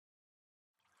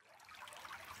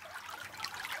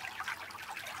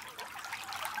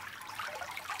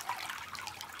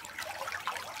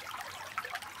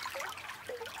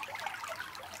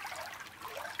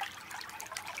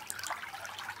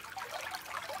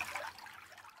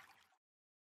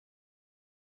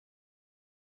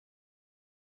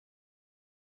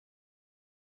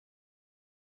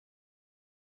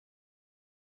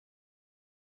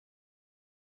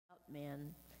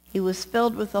man. He was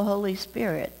filled with the Holy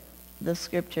Spirit, the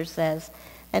scripture says,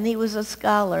 and he was a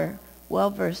scholar,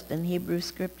 well-versed in Hebrew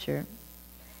scripture.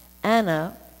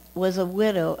 Anna was a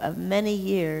widow of many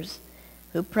years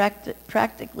who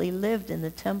practically lived in the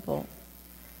temple.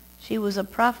 She was a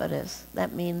prophetess.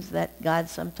 That means that God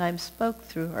sometimes spoke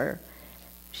through her.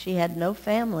 She had no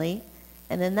family,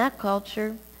 and in that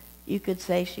culture, you could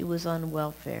say she was on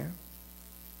welfare.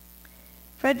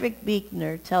 Frederick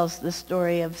Buechner tells the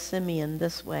story of Simeon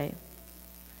this way.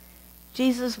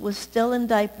 Jesus was still in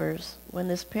diapers when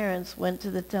his parents went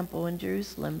to the temple in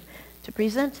Jerusalem to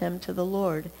present him to the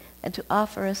Lord and to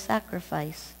offer a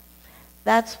sacrifice.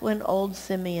 That's when old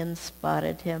Simeon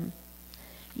spotted him.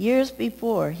 Years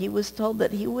before, he was told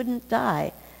that he wouldn't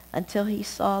die until he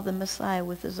saw the Messiah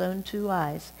with his own two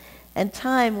eyes, and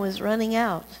time was running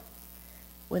out.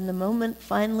 When the moment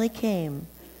finally came,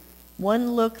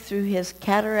 one look through his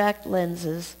cataract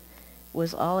lenses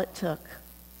was all it took.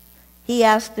 He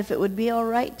asked if it would be all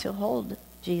right to hold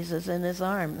Jesus in his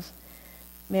arms.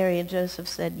 Mary and Joseph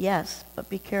said yes, but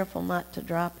be careful not to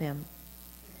drop him.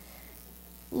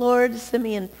 Lord,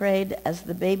 Simeon prayed as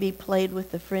the baby played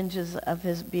with the fringes of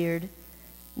his beard,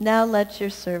 now let your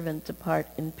servant depart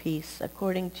in peace,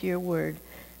 according to your word,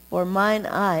 for mine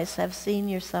eyes have seen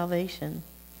your salvation.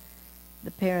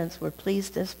 The parents were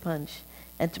pleased as punch,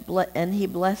 and he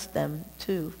blessed them,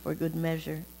 too, for good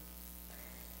measure.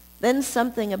 Then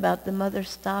something about the mother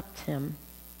stopped him,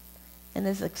 and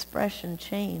his expression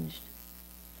changed.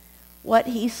 What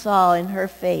he saw in her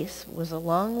face was a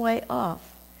long way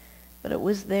off, but it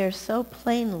was there so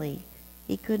plainly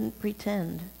he couldn't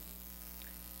pretend.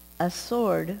 A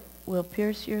sword will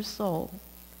pierce your soul,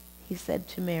 he said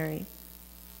to Mary.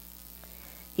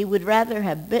 He would rather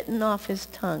have bitten off his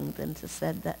tongue than to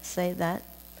say that.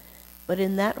 But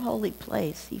in that holy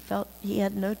place, he felt he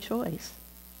had no choice.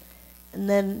 And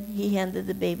then he handed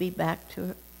the baby back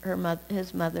to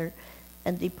his mother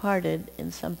and departed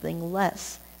in something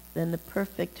less than the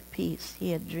perfect peace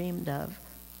he had dreamed of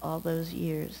all those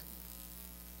years.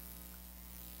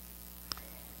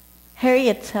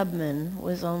 Harriet Tubman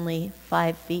was only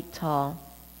 5 feet tall,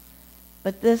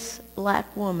 but this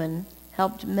black woman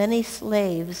helped many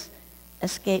slaves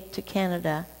escape to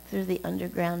Canada through the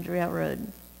Underground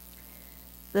Railroad.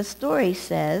 The story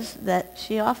says that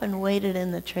she often waited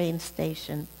in the train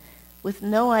station with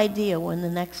no idea when the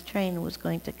next train was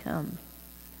going to come.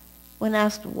 When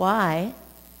asked why,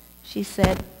 she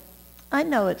said, I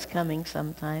know it's coming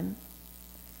sometime.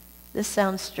 This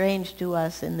sounds strange to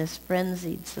us in this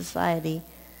frenzied society.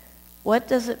 What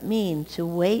does it mean to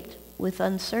wait with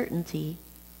uncertainty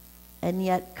and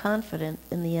yet confident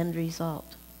in the end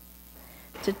result?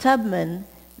 To Tubman,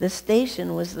 the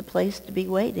station was the place to be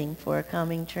waiting for a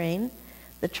coming train.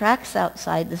 The tracks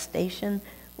outside the station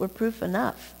were proof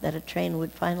enough that a train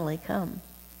would finally come.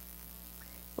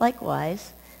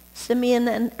 Likewise, Simeon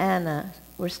and Anna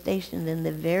were stationed in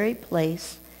the very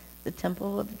place, the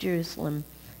Temple of Jerusalem,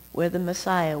 where the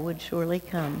Messiah would surely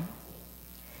come.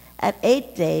 At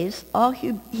 8 days, all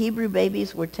Hebrew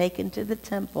babies were taken to the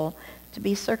temple to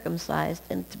be circumcised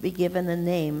and to be given a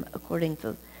name according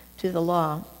to the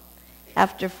law.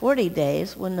 After 40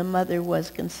 days, when the mother was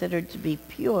considered to be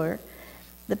pure,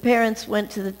 the parents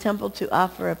went to the temple to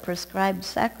offer a prescribed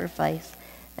sacrifice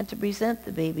and to present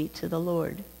the baby to the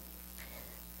Lord.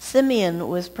 Simeon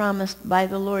was promised by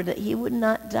the Lord that he would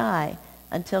not die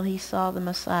until he saw the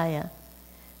Messiah.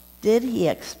 Did he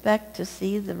expect to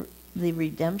see the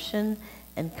redemption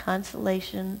and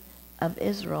consolation of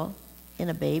Israel in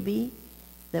a baby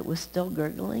that was still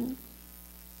gurgling?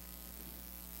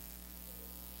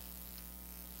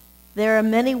 There are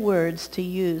many words to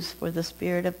use for the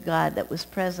Spirit of God that was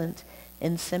present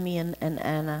in Simeon and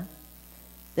Anna.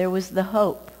 There was the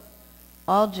hope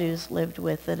all Jews lived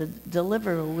with, that a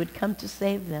deliverer would come to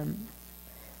save them.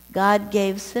 God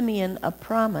gave Simeon a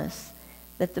promise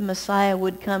that the Messiah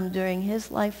would come during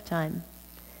his lifetime.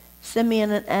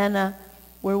 Simeon and Anna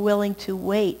were willing to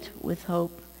wait with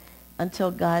hope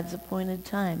until God's appointed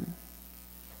time.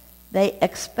 They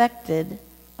expected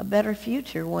a better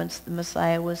future once the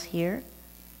Messiah was here.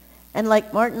 And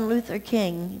like Martin Luther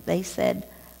King, they said,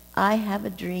 I have a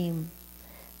dream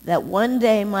that one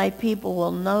day my people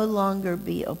will no longer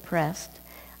be oppressed.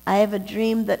 I have a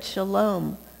dream that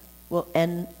shalom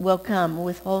will come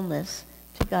with wholeness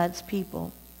to God's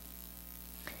people.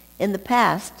 In the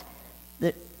past,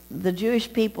 the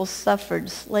Jewish people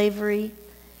suffered slavery,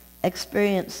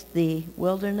 experienced the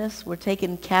wilderness, were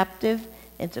taken captive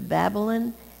into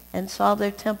Babylon, and saw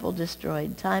their temple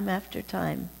destroyed time after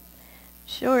time.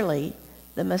 Surely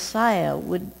the Messiah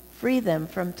would free them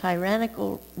from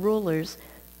tyrannical rulers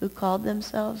who called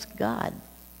themselves God.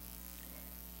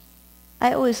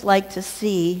 I always like to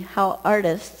see how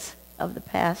artists of the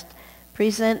past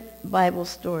present Bible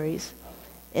stories.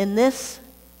 In this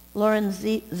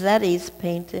Lorenzetti's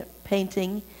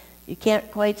painting, you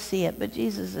can't quite see it, but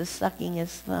Jesus is sucking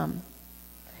his thumb.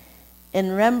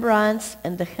 In Rembrandt's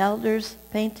and de Gelder's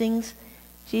paintings,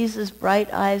 Jesus'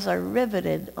 bright eyes are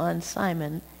riveted on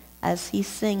Simon as he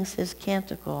sings his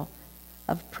canticle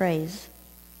of praise.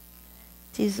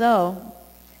 Tissot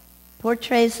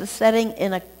portrays the setting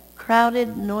in a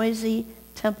crowded, noisy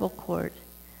temple court.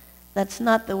 That's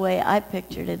not the way I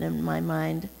pictured it in my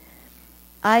mind.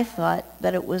 I thought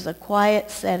that it was a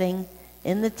quiet setting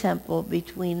in the temple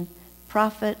between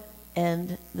prophet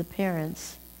and the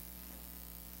parents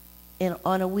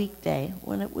on a weekday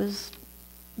when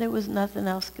there was nothing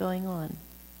else going on.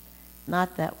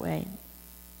 Not that way.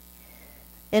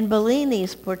 In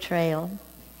Bellini's portrayal,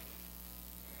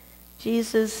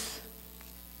 Jesus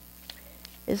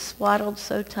is swaddled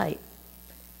so tight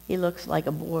he looks like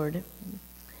a board.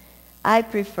 I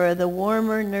prefer the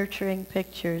warmer, nurturing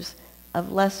pictures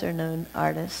of lesser-known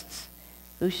artists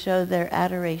who show their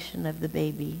adoration of the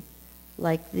baby,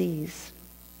 like these.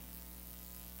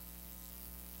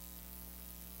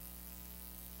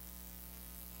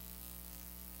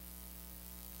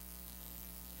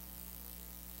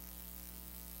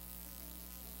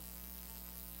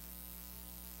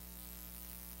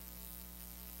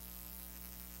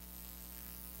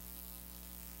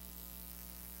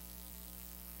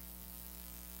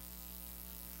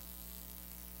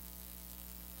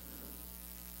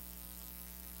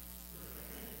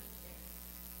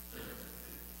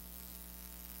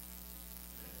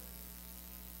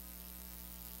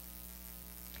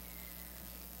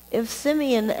 If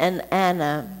Simeon and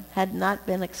Anna had not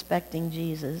been expecting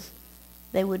Jesus,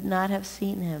 they would not have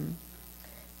seen him.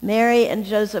 Mary and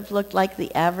Joseph looked like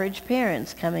the average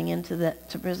parents coming in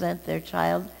to present their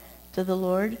child to the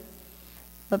Lord.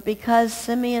 But because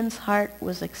Simeon's heart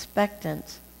was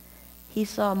expectant, he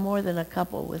saw more than a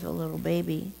couple with a little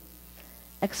baby.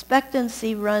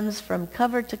 Expectancy runs from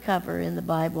cover to cover in the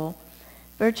Bible.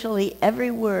 Virtually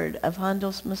every word of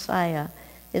Handel's Messiah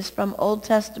is from Old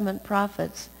Testament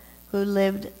prophets who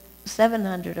lived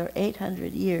 700 or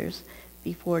 800 years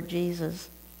before Jesus.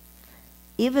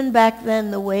 Even back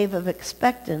then, the wave of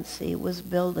expectancy was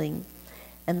building,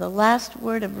 and the last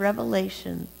word of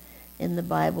revelation in the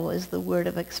Bible is the word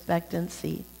of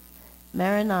expectancy.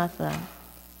 Maranatha,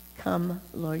 come,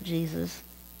 Lord Jesus.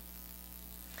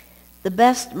 The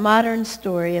best modern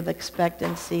story of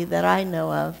expectancy that I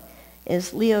know of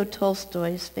is Leo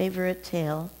Tolstoy's favorite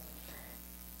tale,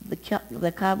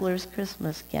 The Cobbler's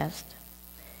Christmas Guest.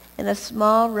 In a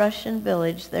small Russian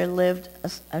village, there lived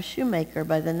a shoemaker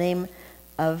by the name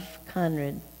of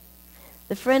Conrad.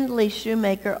 The friendly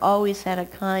shoemaker always had a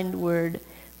kind word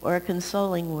or a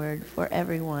consoling word for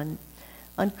everyone.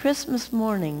 On Christmas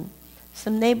morning,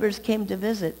 some neighbors came to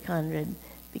visit Conrad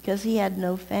because he had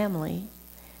no family,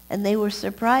 and they were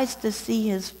surprised to see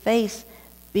his face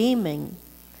beaming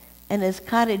and his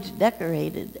cottage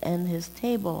decorated and his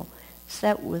table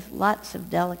set with lots of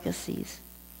delicacies.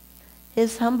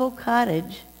 His humble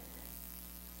cottage,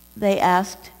 they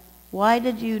asked, "Why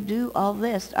did you do all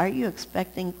this? Are you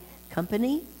expecting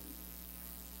company?"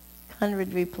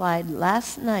 Conrad replied,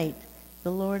 "Last night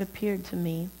the Lord appeared to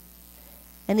me,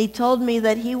 and he told me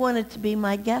that he wanted to be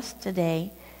my guest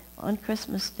today on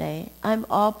Christmas Day. I'm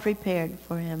all prepared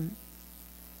for him."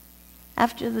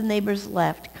 After the neighbors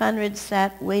left, Conrad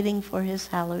sat waiting for his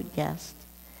hallowed guest.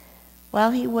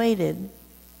 While he waited,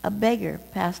 a beggar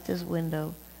passed his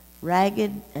window,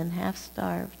 ragged and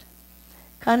half-starved.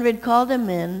 Conrad called him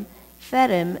in, fed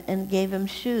him, and gave him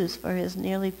shoes for his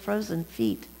nearly frozen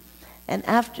feet. And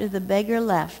after the beggar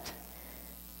left,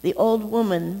 the old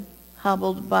woman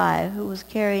hobbled by, who was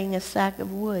carrying a sack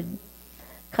of wood.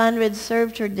 Conrad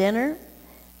served her dinner,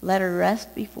 let her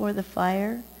rest before the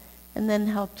fire, and then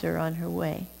helped her on her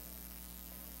way.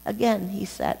 Again he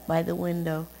sat by the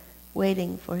window,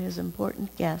 waiting for his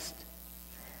important guest.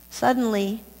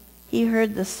 Suddenly, he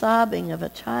heard the sobbing of a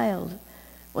child.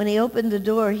 When he opened the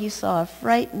door, he saw a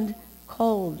frightened,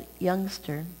 cold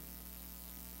youngster.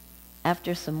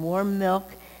 After some warm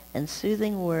milk and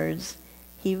soothing words,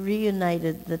 he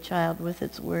reunited the child with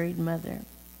its worried mother.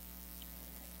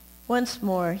 Once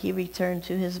more, he returned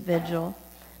to his vigil,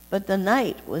 but the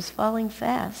night was falling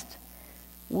fast.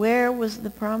 Where was the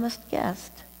promised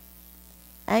guest?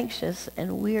 Anxious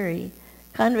and weary,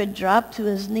 Conrad dropped to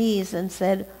his knees and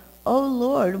said, "O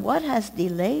Lord, what has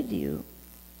delayed you?"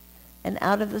 And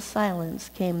out of the silence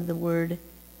came the word,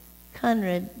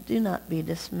 "Conrad, do not be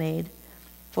dismayed.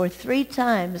 For 3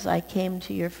 times I came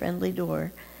to your friendly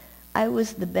door. I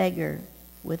was the beggar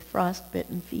with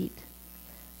frostbitten feet.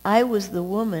 I was the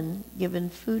woman given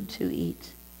food to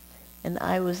eat, and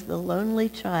I was the lonely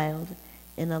child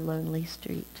in a lonely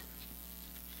street.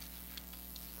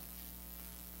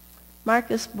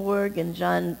 Marcus Borg and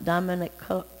John Dominic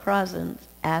Crossan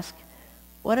ask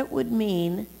what it would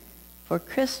mean for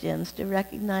Christians to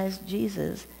recognize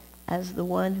Jesus as the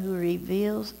one who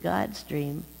reveals God's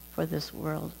dream for this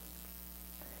world.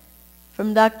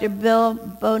 From Dr. Bill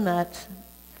Bonut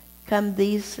come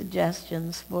these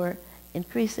suggestions for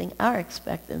increasing our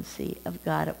expectancy of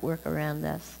God at work around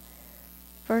us.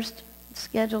 First,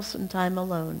 schedule some time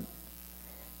alone.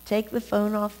 Take the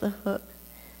phone off the hook.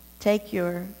 Take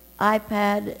your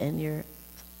iPad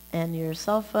and your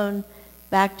cell phone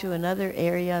back to another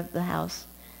area of the house.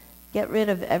 Get rid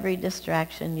of every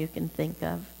distraction you can think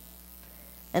of.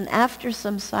 And after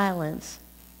some silence,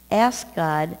 ask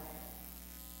God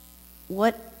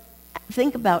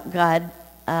think about God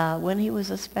when he was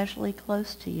especially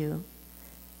close to you.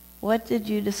 What did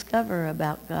you discover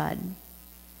about God?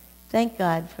 Thank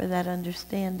God for that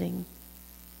understanding.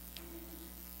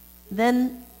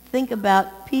 Then think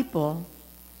about people,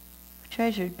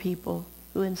 treasured people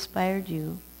who inspired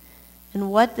you.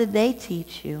 And what did they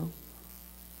teach you?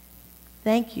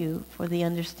 Thank you for the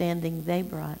understanding they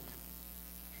brought.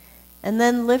 And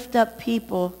then lift up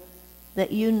people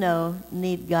that you know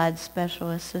need God's special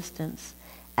assistance.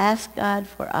 Ask God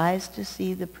for eyes to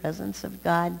see the presence of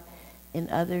God in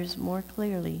others more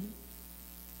clearly.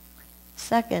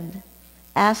 Second,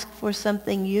 ask for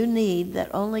something you need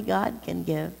that only God can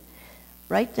give.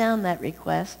 Write down that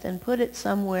request and put it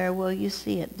somewhere where you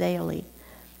see it daily.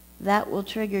 That will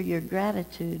trigger your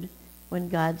gratitude when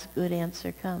God's good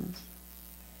answer comes.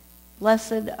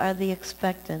 Blessed are the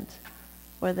expectant,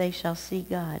 for they shall see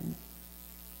God.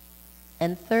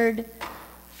 And third,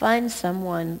 find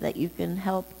someone that you can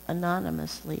help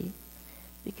anonymously,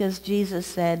 because Jesus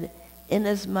said,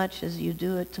 inasmuch as you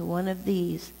do it to one of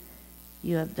these,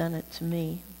 you have done it to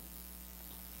me.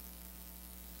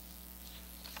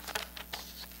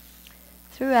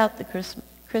 Throughout the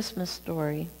Christmas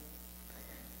story,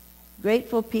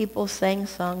 grateful people sang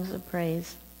songs of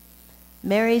praise.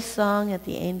 Mary's song at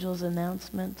the angel's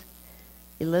announcement,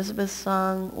 Elizabeth's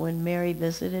song when Mary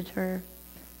visited her,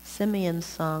 Simeon's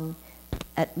song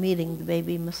at meeting the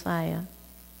baby Messiah.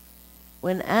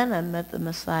 When Anna met the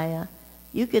Messiah,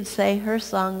 you could say her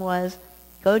song was,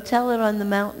 "Go tell it on the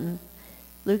mountain."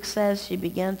 Luke says she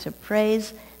began to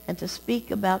praise and to speak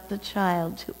about the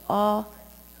child to all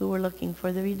who were looking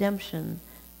for the redemption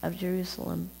of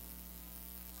Jerusalem.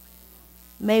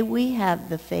 May we have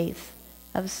the faith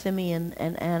of Simeon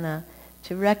and Anna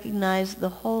to recognize the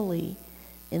holy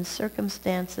in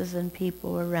circumstances and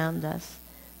people around us,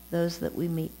 those that we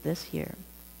meet this year.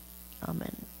 Amen.